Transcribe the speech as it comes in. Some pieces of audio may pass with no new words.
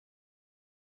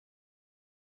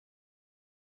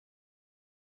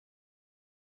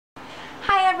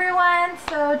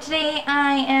so today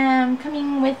I am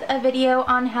coming with a video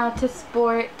on how to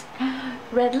sport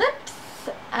red lips.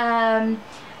 I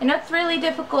know it's really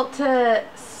difficult to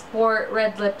sport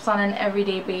red lips on an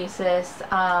everyday basis,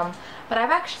 but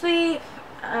I've actually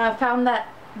found that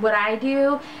what I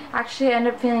do actually end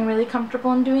up feeling really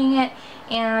comfortable in doing it,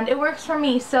 and it works for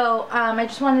me. So I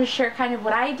just wanted to share kind of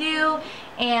what I do,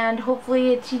 and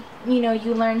hopefully it's,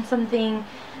 you learn something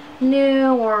new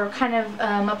or kind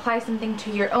of apply something to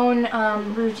your own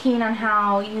routine on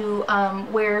how you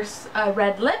wear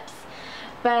red lips.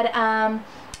 But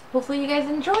hopefully you guys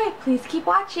enjoy. Please keep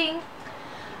watching.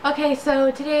 Okay,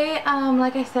 so today,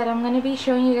 like I said, I'm going to be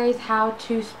showing you guys how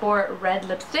to sport red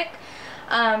lipstick.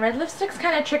 Red lipstick's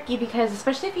kind of tricky because,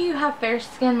 especially if you have fair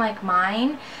skin like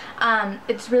mine,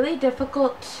 it's really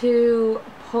difficult to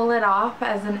pull it off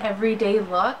as an everyday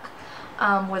look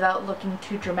without looking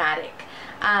too dramatic.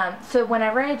 So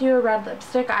whenever I do a red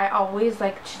lipstick, I always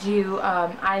like to do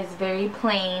eyes very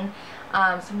plain,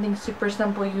 something super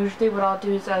simple. Usually what I'll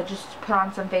do is just put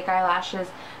on some fake eyelashes,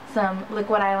 some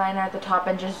liquid eyeliner at the top,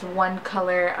 and just one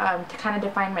color to kind of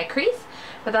define my crease,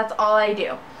 but that's all I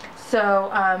do. So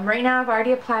right now I've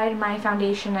already applied my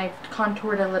foundation, I've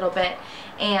contoured a little bit,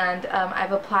 and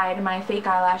I've applied my fake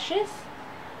eyelashes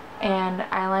and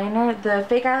eyeliner. The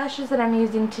fake eyelashes that I'm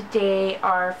using today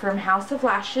are from House of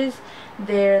Lashes.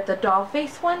 They're the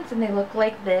Dollface ones, and they look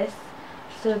like this.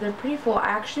 So they're pretty full. I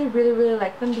actually really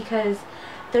like them because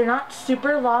they're not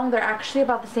super long. They're actually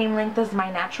about the same length as my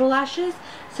natural lashes,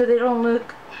 so they don't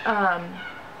look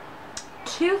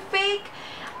too fake,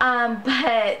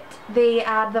 but they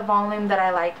add the volume that I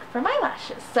like for my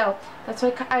lashes. So that's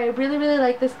why I really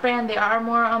like this brand. They are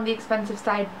more on the expensive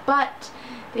side, but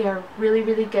they are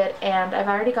really good, and I've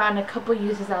already gotten a couple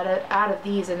uses out of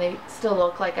these, and they still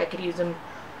look like I could use them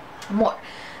more.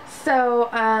 So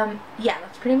yeah,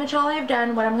 that's pretty much all I've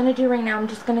done. What I'm going to do right now, I'm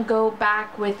just going to go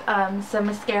back with some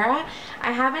mascara.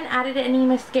 I haven't added any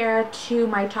mascara to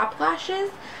my top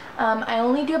lashes. I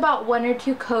only do about 1 or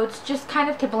 2 coats, just kind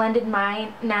of to blend in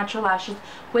my natural lashes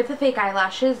with the fake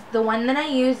eyelashes. The one that I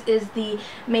use is the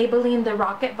Maybelline The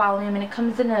Rocket Volume, and it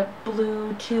comes in a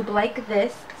blue tube like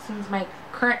this. This one's my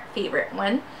current favorite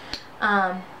one.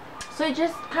 So I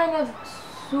just kind of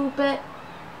swoop it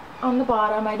on the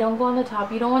bottom. I don't go on the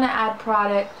top. You don't want to add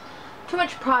too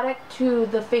much product to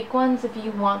the fake ones if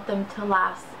you want them to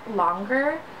last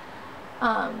longer.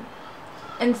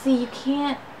 And see, you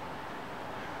can't,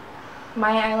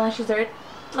 my eyelashes are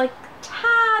like a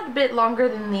tad bit longer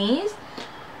than these.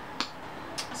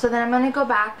 So then I'm going to go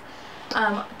back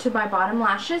to my bottom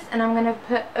lashes, and I'm going to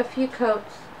put a few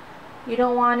coats. You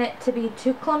don't want it to be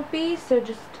too clumpy, so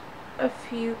just a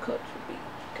few coats would be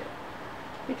good.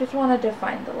 You just want to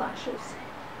define the lashes.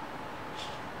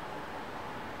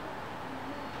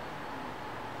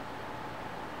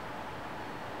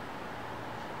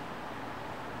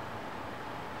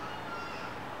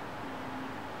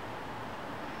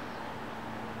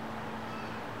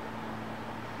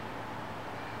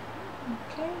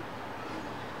 Okay.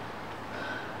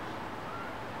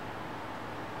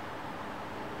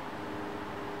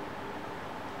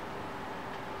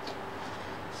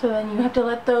 So then you have to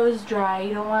let those dry.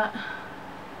 You don't want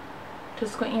to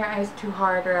squint your eyes too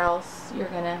hard, or else you're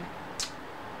gonna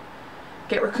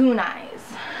get raccoon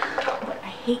eyes, what I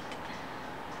hate.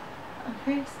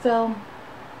 Okay, so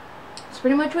it's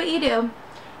pretty much what you do.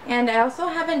 And I also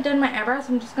haven't done my eyebrows.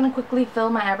 I'm just gonna quickly fill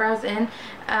my eyebrows in.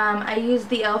 I use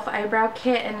the e.l.f. eyebrow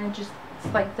kit, and it's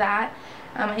like that.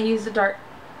 I use a dark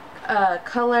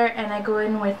color, and I go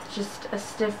in with just a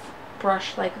stiff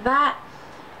brush like that.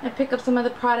 I pick up some of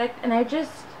the product, and I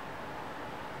just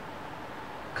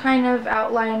kind of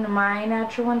outline my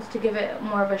natural ones to give it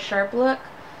more of a sharp look.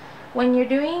 When you're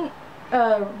doing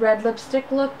a red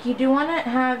lipstick look, you do want to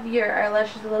have your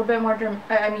eyelashes a little bit more,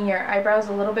 your eyebrows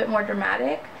a little bit more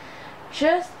dramatic,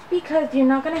 just because you're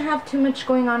not going to have too much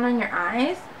going on your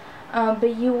eyes,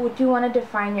 but you do want to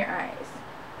define your eyes.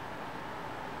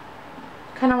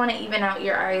 Kind of want to even out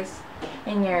your eyes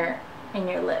and your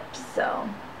lips. So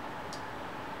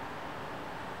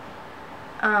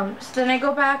then I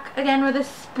go back again with a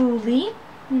spoolie,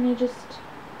 and I just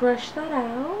brush that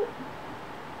out.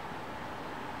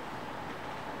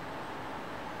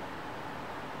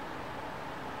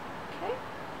 Okay.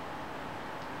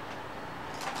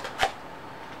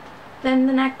 Then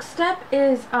the next step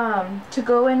is to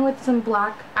go in with some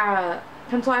black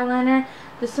pencil eyeliner.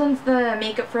 This one's the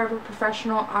Makeup Forever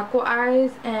Professional Aqua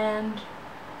Eyes, and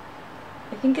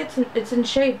I think it's in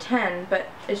shade 10, but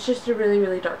it's just a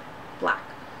really dark black.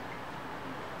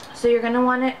 So you're going to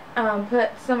want to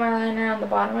put some eyeliner on the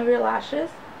bottom of your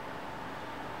lashes.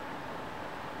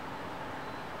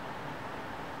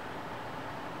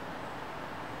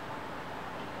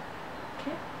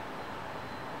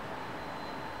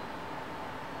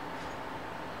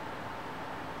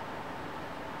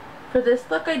 For this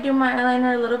look, I do my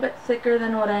eyeliner a little bit thicker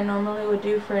than what I normally would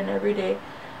do for an everyday,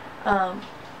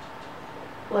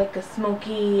 like a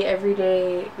smoky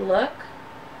everyday look.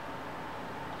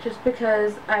 Just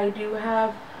because I do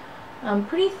have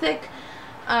pretty thick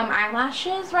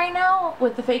eyelashes right now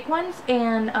with the fake ones,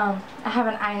 and I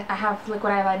have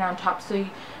liquid eyeliner on top, so you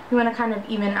want to kind of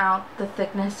even out the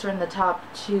thickness from the top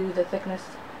to the thickness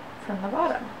from the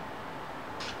bottom.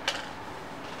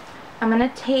 I'm going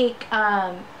to take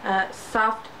a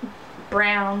soft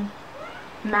brown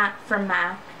matte from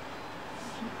MAC,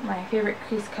 my favorite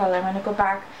crease color. I'm going to go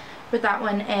back with that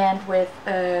one, and with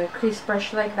a crease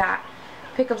brush like that,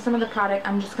 pick up some of the product.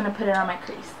 I'm just going to put it on my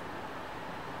crease.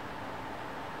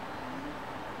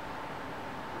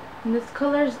 And this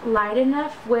color is light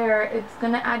enough where it's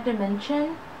going to add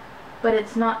dimension, but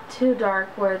it's not too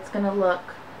dark where it's going to look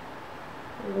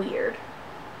weird.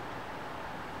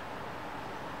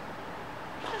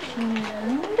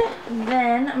 And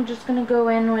then I'm just going to go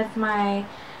in with my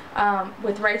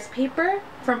with rice paper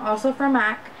also from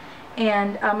MAC,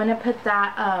 and I'm going to put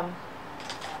that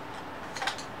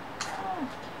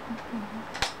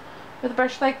with a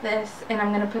brush like this, and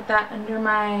I'm going to put that under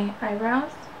my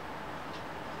eyebrows.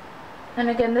 And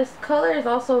again, this color is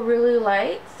also really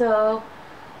light, so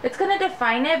it's going to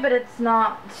define it, but it's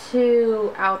not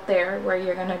too out there where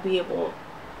you're going to be able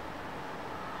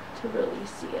to really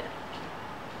see it.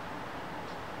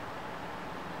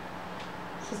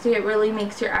 So see, it really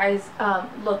makes your eyes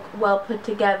look well put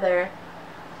together,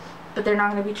 but they're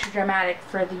not going to be too dramatic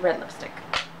for the red lipstick.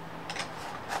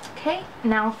 Okay,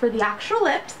 now for the actual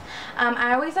lips.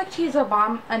 I always like to use a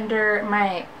balm under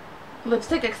my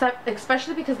lipstick,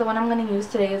 especially because the one I'm going to use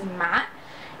today is matte,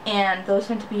 and those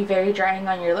tend to be very drying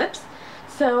on your lips.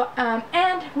 So,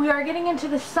 and we are getting into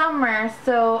the summer,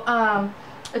 so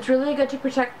it's really good to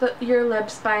protect your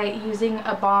lips by using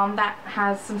a balm that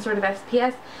has some sort of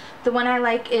SPF. The one I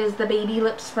like is the Baby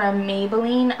Lips from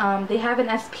Maybelline. They have an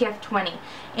SPF 20,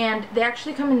 and they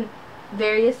actually come in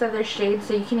various other shades,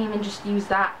 so you can even just use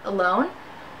that alone.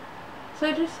 So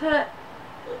I just put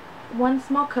one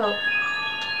small coat.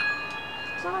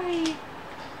 Sorry.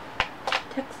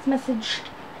 Text message.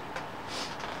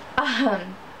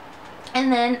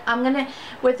 And then I'm gonna,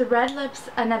 with the red lips,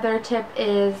 another tip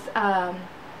is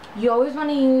you always want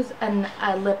to use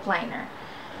a lip liner.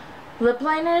 Lip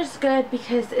liner is good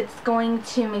because it's going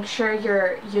to make sure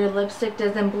your lipstick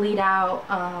doesn't bleed out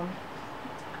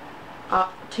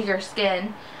to your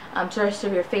skin, to the rest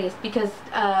of your face, because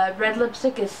red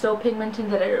lipstick is so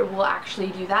pigmented that it will actually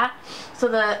do that. So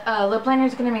the lip liner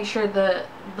is going to make sure the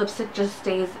lipstick just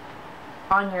stays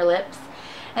on your lips.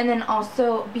 And then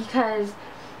also, because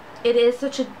it is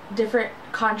such a different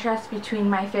contrast between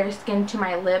my fair skin to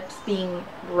my lips being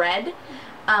red,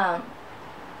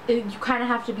 you kind of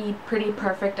have to be pretty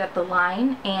perfect at the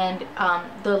line, and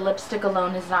the lipstick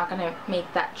alone is not going to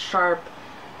make that sharp,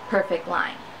 perfect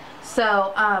line.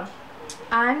 So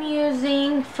I'm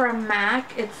using from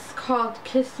MAC, it's called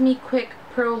Kiss Me Quick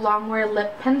Prolongwear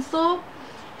Lip Pencil,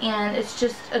 and it's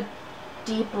just a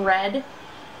deep red.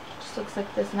 Just looks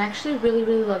like this, and I actually really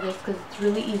love this because it's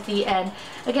really easy. And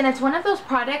again, it's one of those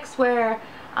products where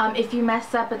if you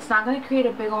mess up, it's not going to create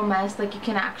a big old mess. Like, you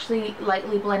can actually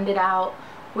lightly blend it out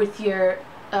with your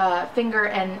finger,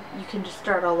 and you can just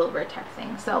start all over type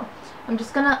thing. So I'm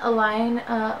just gonna line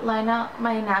out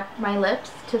my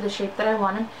lips to the shape that I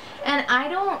want them. And I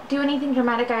don't do anything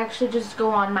dramatic. I actually just go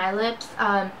on my lips.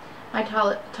 My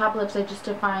top lips I just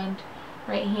defined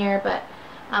right here, but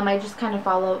I just kind of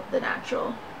follow the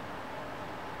natural.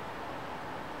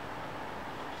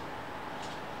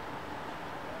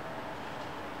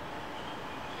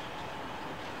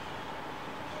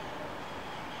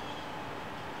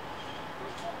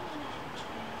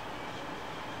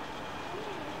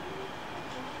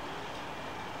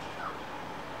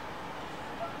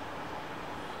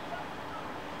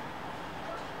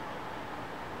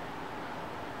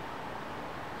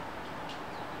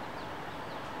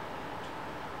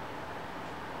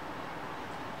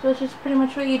 So it's just pretty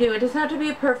much what you do. It doesn't have to be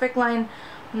a perfect line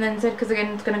on the inside, because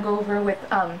again, it's gonna go over with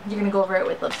you're gonna go over it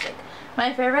with lipstick.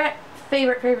 My favorite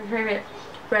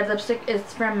red lipstick is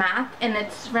from MAC, and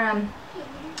it's from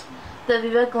the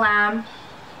Viva Glam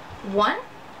 1,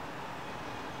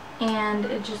 and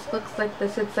it just looks like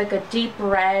this. It's like a deep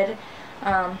red,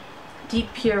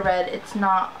 deep pure red. It's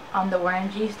not on the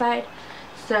orangey side.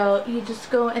 So you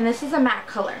just go, and this is a matte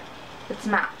color. It's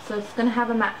matte, so it's gonna have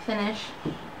a matte finish.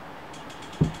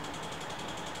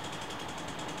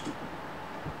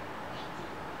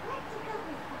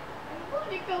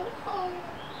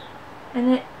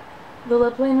 And the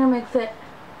lip liner makes it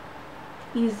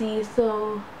easy,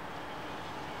 so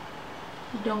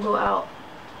you don't go out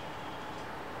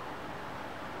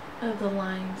of the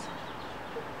lines.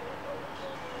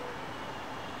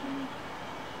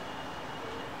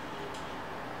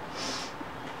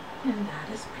 And that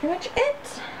is pretty much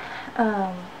it.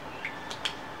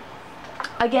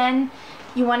 Again,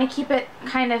 you want to keep it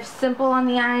kind of simple on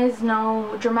the eyes,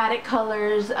 no dramatic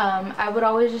colors. I would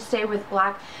always just stay with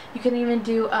black. You can even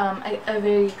do a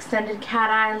very extended cat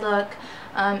eye look,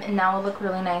 and that will look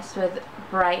really nice with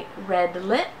bright red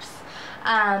lips.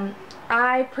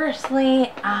 I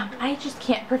personally, I just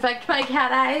can't perfect my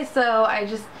cat eyes, so I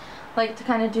just like to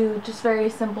kind of do just very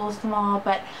simple, small,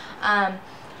 but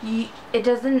you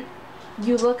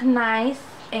look nice,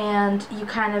 and you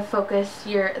kind of focus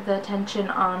the attention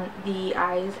on the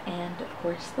eyes and of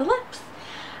course the lips.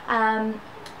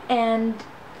 And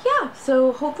yeah,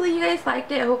 so hopefully you guys liked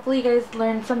it. Hopefully you guys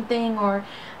learned something, or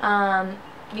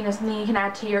you know, something you can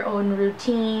add to your own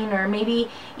routine, or maybe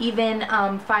even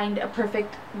find a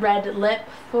perfect red lip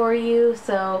for you,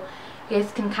 so you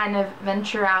guys can kind of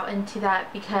venture out into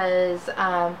that, because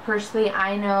personally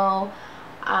I know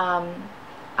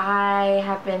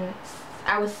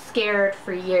I was scared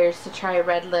for years to try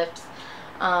red lips,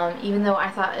 even though I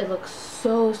thought it looked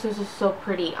so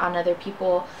pretty on other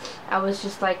people. I was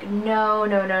just like, no,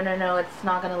 it's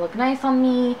not gonna look nice on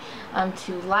me, I'm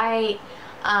too light.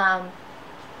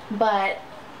 But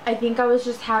I think I was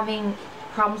just having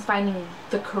problems finding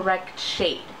the correct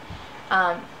shade.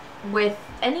 With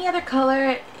any other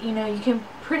color, you know, you can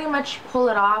pretty much pull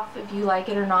it off if you like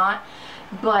it or not.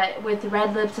 But with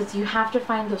red lips, it's you have to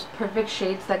find those perfect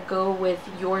shades that go with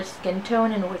your skin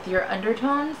tone and with your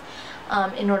undertones,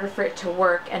 in order for it to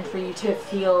work and for you to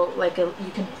feel like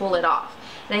you can pull it off.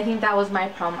 And I think that was my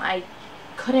problem. I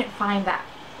couldn't find that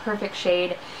perfect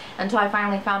shade until I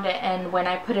finally found it, and when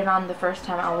I put it on the first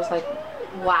time, I was like,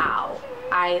 wow,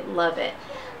 I love it.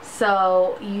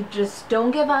 So you just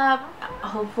don't give up.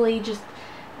 Hopefully just,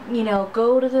 you know,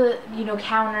 go to the, you know,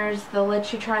 counters, they'll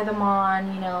let you try them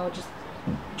on, you know, just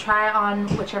try on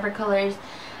whichever colors,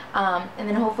 and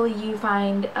then hopefully you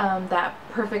find that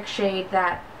perfect shade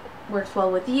that works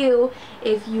well with you.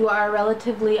 If you are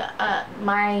relatively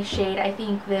my shade, I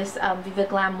think this Viva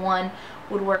Glam one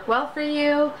would work well for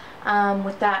you,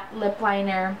 with that lip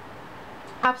liner.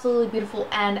 Absolutely beautiful.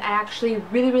 And I actually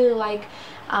really like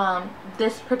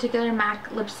this particular MAC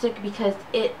lipstick because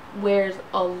it wears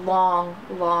a long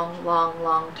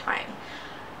time.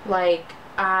 Like,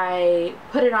 I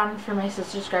put it on for my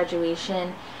sister's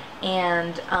graduation,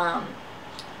 and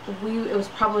it was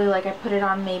probably like, I put it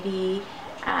on maybe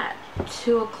at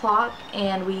 2 o'clock,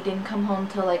 and we didn't come home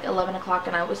till like 11 o'clock,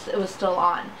 and it was still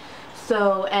on.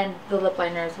 So, and the lip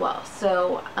liner as well.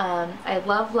 So I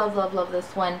love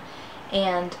this one.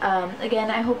 And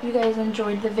again, I hope you guys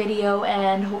enjoyed the video,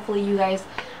 and hopefully you guys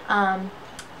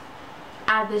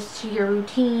add this to your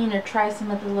routine, or try some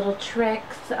of the little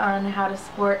tricks on how to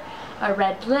sport a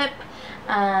red lip.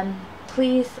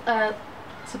 Please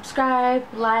subscribe,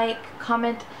 like,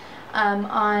 comment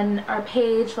on our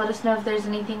page. Let us know if there's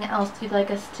anything else you'd like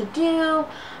us to do,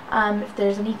 if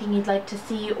there's anything you'd like to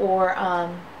see, or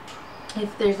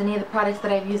if there's any of the products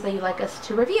that I've used that you'd like us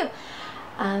to review.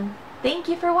 Thank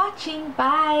you for watching.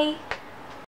 Bye!